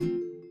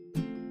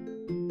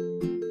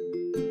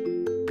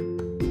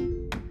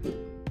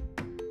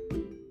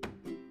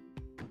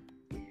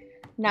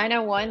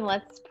901,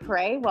 let's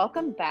pray.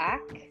 Welcome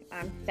back.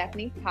 I'm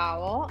Stephanie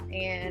Powell,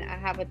 and I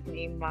have with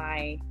me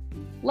my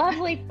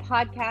lovely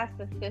podcast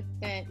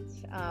assistant,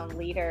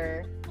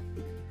 leader,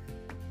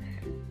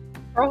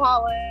 Pearl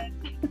Holland.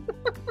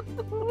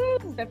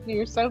 Stephanie,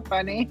 you're so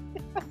funny.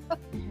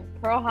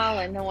 Pearl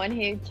Holland, the one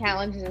who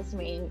challenges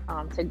me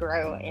to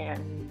grow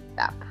in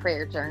that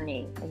prayer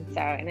journey.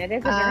 And it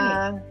is a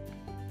journey.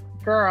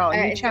 Girl,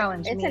 you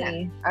challenge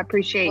me. I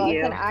appreciate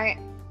you.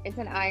 It's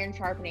an iron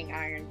sharpening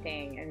iron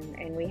thing,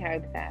 and we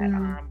hope that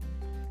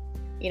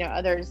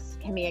others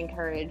can be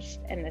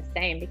encouraged in the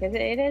same, because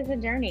it is a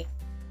journey.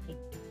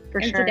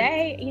 For sure.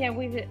 Today,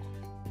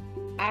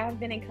 I've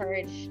been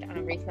encouraged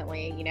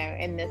recently,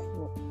 in this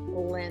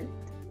Lent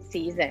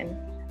season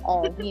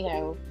of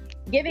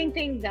giving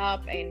things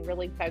up and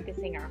really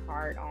focusing our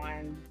heart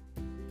on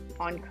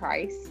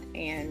Christ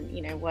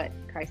and what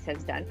Christ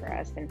has done for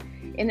us, and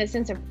in the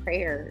sense of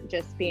prayer,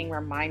 just being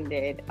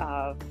reminded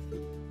of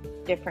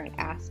different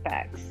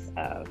aspects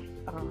of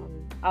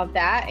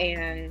that.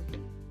 And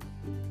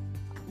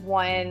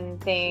one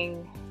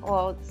thing,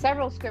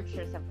 several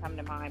scriptures have come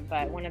to mind,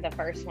 but one of the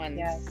first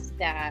ones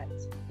that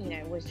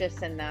was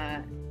just in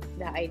the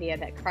idea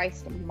that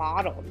Christ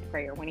modeled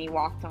prayer when he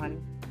walked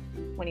on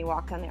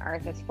the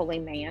earth as fully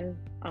man,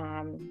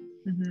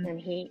 and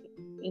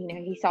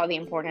he saw the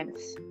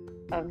importance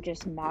of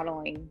just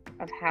modeling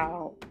of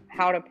how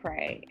to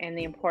pray and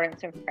the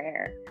importance of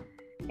prayer.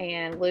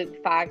 And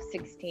Luke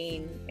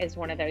 5:16 is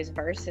one of those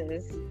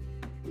verses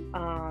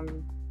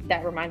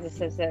that reminds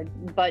us that,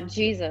 but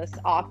Jesus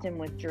often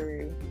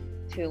withdrew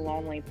to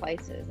lonely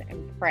places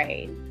and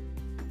prayed.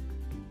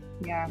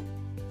 Yeah,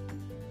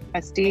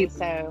 that's deep. And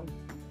so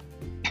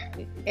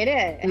it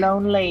is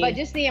lonely, but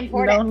just the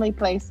importance. Lonely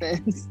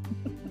places.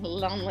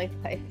 Lonely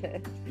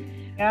places.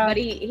 Yeah. But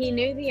he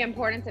knew the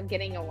importance of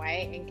getting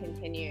away and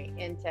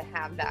continuing and to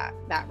have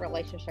that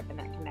relationship and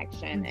that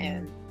connection,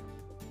 and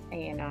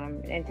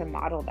to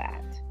model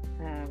that.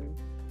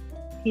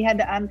 He had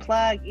to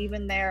unplug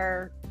even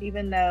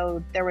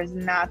though there was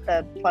not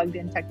the plugged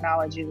in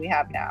technology we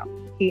have now.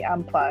 He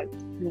unplugged.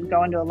 He would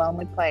go into a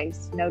lonely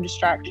place, no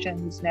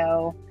distractions,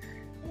 no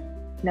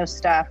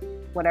stuff,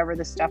 whatever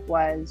the stuff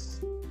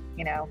was,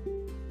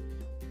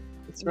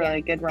 it's really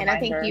a good reminder.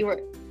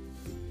 And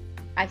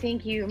I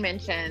think you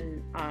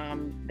mentioned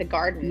the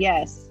garden.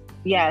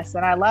 Yes,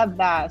 and I love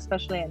that,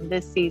 especially in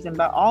this season,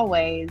 but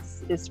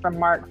always, is from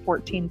Mark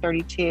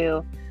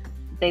 14:32.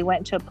 They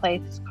went to a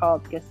place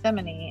called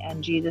Gethsemane,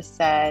 and Jesus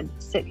said,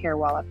 "Sit here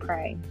while I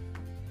pray."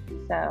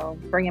 So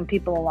bringing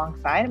people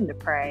alongside him to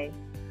pray,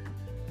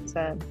 it's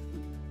a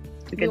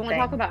good thing. We want to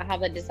talk about how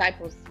the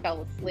disciples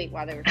fell asleep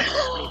while they were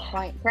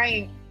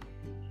praying,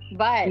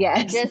 but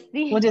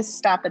we'll just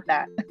stop at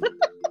that.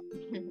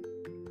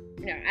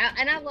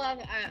 And I love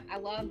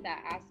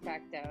that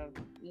aspect of,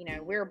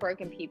 we're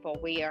broken people.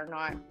 We are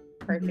not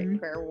perfect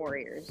prayer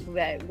warriors,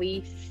 but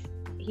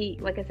he,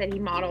 like I said, he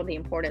modeled the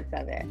importance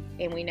of it,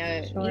 and we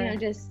know,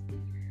 just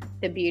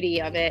the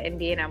beauty of it, and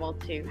being able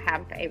to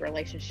have a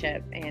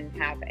relationship and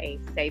have a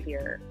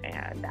Savior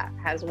that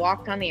has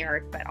walked on the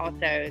earth, but also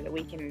that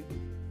we can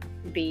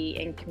be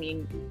in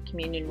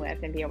communion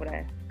with and be able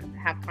to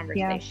have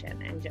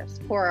conversation and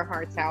just pour our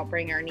hearts out,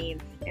 bring our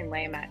needs, and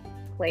lay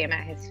them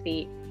at his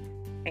feet.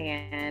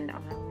 And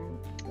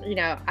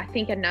I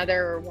think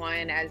another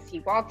one, as he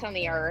walked on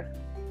the earth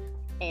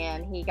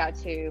and he got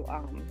to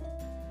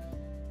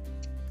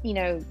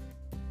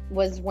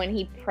was when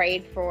he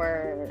prayed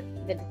for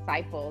the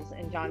disciples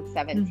in John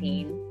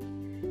 17.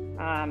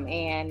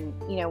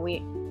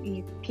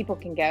 People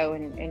can go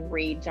and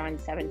read John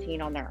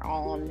 17 on their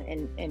own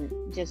and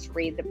just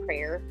read the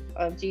prayer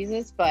of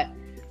Jesus. But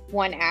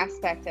one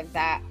aspect of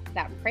that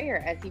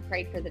prayer, as he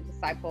prayed for the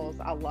disciples,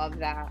 I love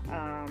that,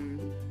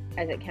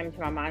 as it came to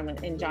my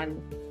mind in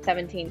John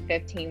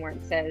 17:15, where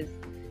it says,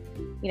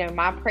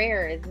 my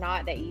prayer is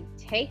not that you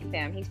take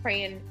them. He's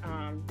praying,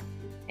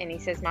 and he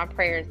says, my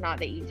prayer is not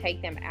that you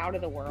take them out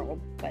of the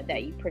world, but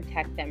that you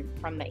protect them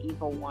from the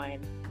evil one.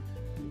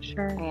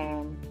 Sure.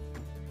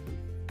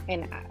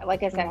 And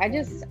like I said,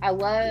 I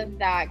love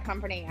that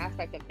comforting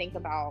aspect of think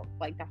about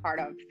like the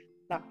heart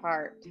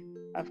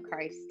of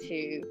Christ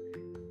to,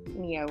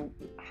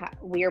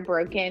 we are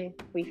broken,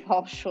 we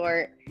fall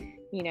short,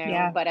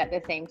 but at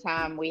the same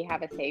time, we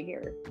have a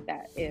Savior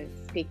that is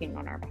speaking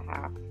on our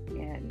behalf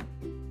and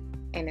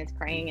is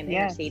praying and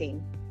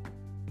interceding.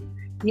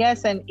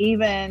 Yes, and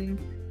even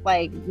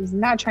like, he's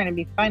not trying to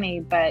be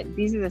funny, but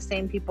these are the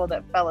same people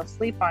that fell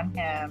asleep on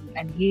him,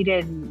 and he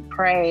didn't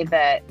pray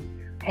that,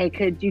 hey,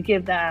 could you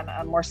give them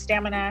more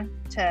stamina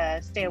to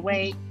stay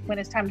awake when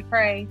it's time to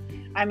pray?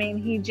 I mean,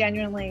 he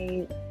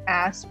genuinely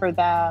asked for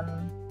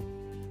them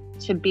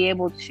to be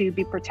able to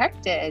be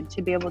protected,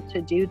 to be able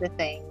to do the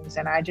things.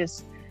 And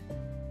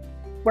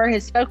where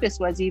his focus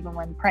was, even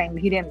when praying,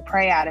 he didn't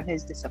pray out of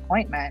his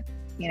disappointment.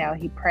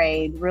 He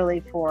prayed really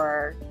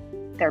for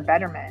their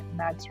betterment. And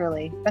that's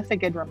a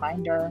good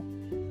reminder.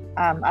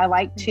 I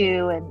like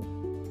to, in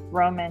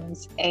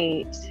Romans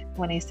 8,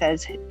 when it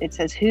says,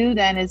 who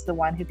then is the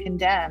one who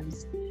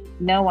condemns?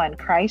 No one,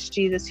 Christ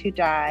Jesus, who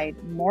died,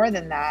 more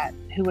than that,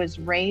 who was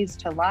raised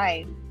to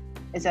life,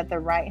 is at the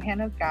right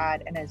hand of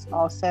God and is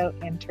also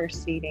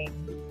interceding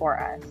for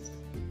us.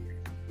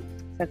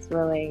 That's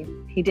really,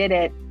 he did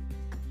it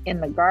in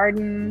the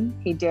garden.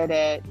 He did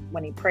it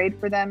when he prayed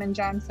for them in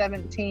John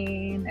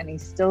 17, and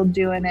he's still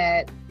doing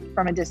it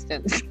from a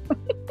distance.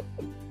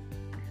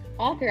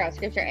 All throughout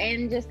scripture,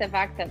 and just the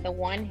fact that the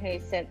one who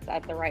sits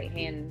at the right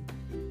hand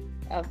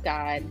of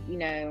God, you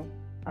know,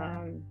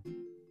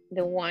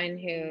 the one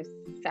who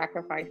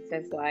sacrificed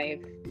his life,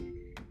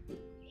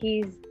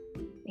 he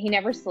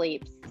never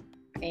sleeps,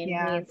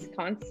 and he's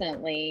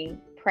constantly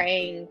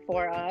praying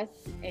for us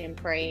and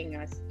praying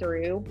us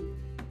through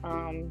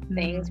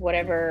things,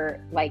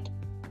 whatever like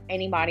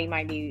anybody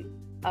might be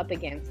up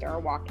against or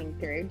walking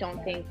through.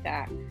 Don't think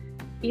that,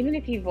 even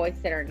if you voice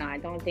it or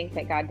not, don't think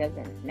that God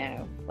doesn't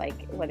know,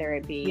 like whether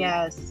it be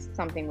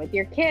something with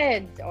your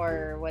kids,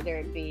 or whether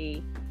it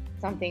be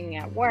something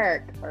at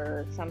work,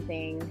 or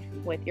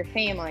something with your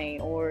family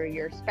or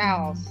your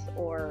spouse,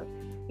 or,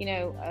 you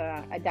know,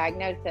 a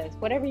diagnosis,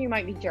 whatever you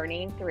might be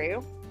journeying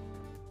through.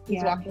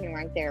 He's walking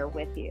right there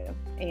with you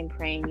and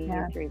praying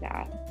you through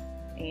that.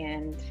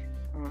 And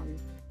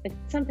it's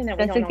something that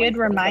that's a good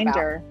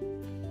reminder.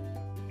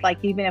 Like,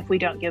 even if we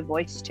don't give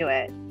voice to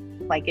it,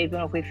 like even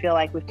if we feel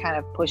like we've kind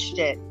of pushed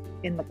it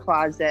in the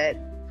closet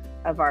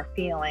of our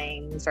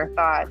feelings or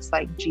thoughts,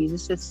 like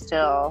Jesus is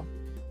still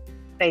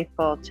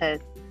faithful to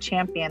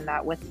champion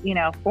that with, you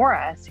know, for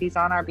us. He's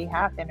on our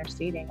behalf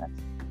interceding us.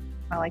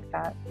 I like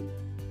that.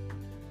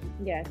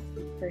 Yes,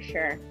 for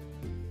sure.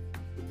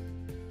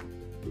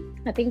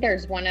 I think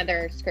there's one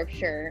other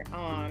scripture,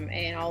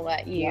 and I'll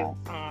let you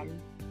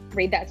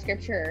read that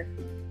scripture.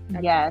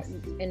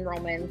 In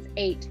Romans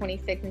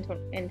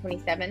 8:26 and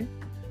 27.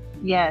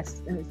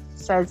 Yes, and it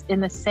says,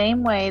 in the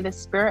same way the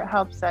Spirit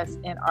helps us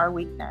in our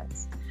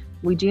weakness.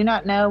 We do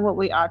not know what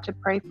we ought to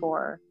pray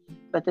for,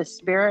 but the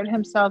Spirit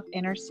himself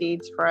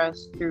intercedes for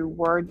us through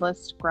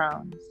wordless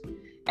groans.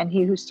 And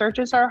he who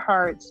searches our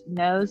hearts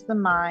knows the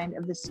mind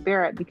of the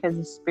Spirit, because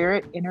the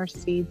Spirit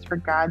intercedes for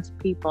God's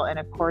people in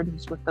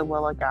accordance with the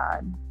will of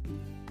God.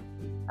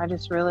 I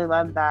just really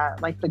love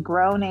that. Like the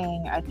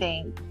groaning, I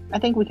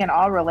think we can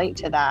all relate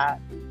to that.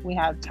 We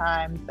have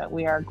times that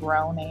we are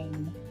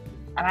groaning,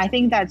 and I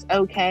think that's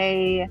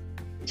okay.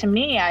 To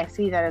me, I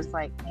see that as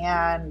like,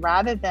 man,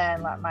 rather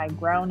than let my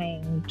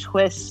groaning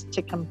twist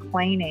to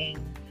complaining,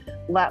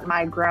 let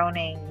my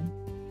groaning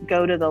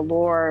go to the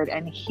Lord,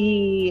 and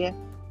he,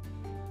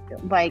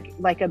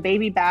 like a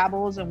baby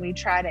babbles and we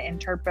try to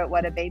interpret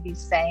what a baby's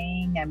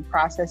saying and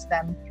process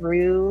them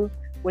through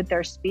with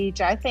their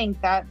speech. I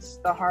think that's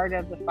the heart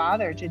of the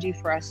Father to do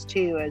for us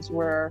too, as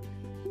we're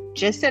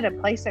just at a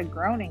place of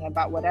groaning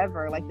about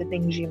whatever, like the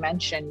things you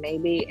mentioned.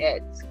 Maybe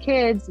it's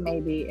kids,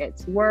 maybe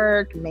it's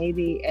work,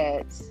 maybe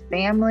it's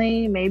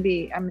family,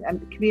 maybe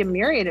it could be a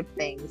myriad of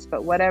things,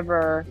 but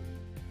whatever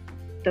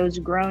those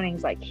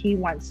groanings, like he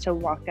wants to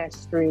walk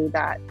us through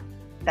that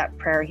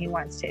prayer. He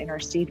wants to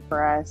intercede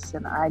for us.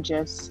 And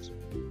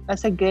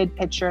that's a good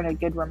picture and a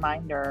good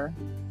reminder,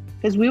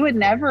 because we would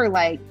never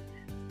like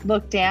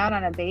look down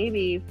on a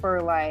baby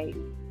for like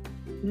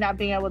not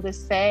being able to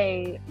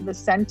say the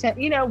sentence,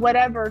 you know,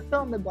 whatever,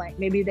 fill in the blank.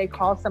 Maybe they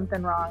call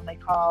something wrong. They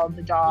call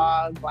the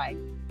dog like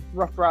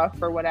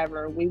rough or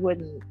whatever. We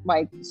wouldn't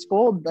like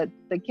scold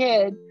the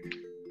kid.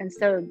 And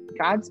so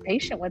God's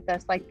patient with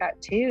us like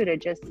that too, to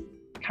just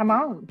come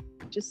on,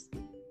 just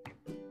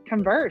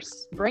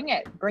converse, bring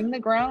the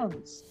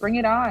groans, bring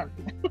it on.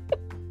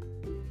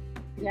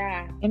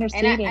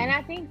 Interceding. And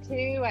I think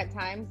too, at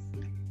times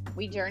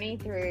we journey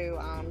through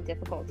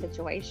difficult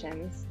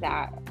situations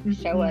that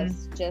show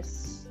us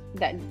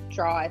that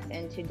draw us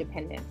into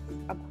dependence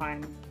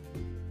upon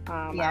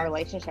our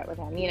relationship with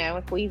him. You know,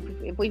 if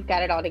we've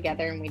got it all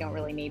together and we don't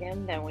really need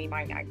him, then we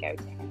might not go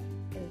to him.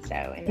 And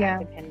so in that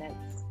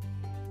dependence,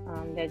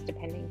 those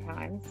depending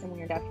times, and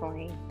we're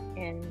definitely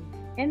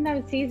in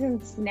those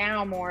seasons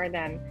now more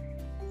than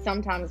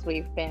sometimes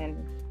we've been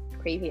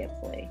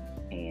previously.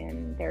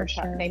 And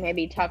they may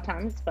be tough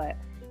times, but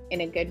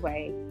in a good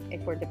way,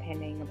 if we're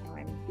depending upon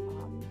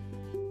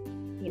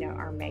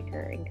our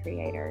maker and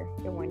creator,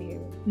 the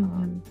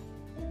one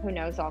who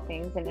knows all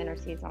things and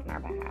intercedes on our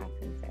behalf.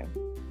 And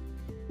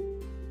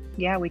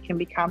so we can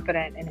be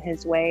confident in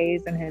his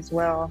ways and his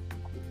will.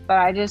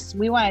 But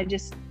we want to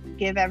just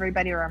give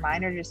everybody a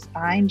reminder, just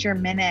find your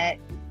minute,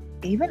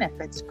 even if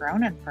it's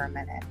groaning for a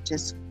minute,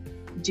 just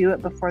do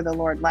it before the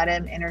Lord. Let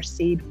him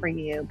intercede for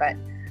you, but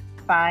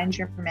find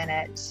your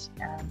minute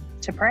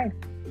to pray.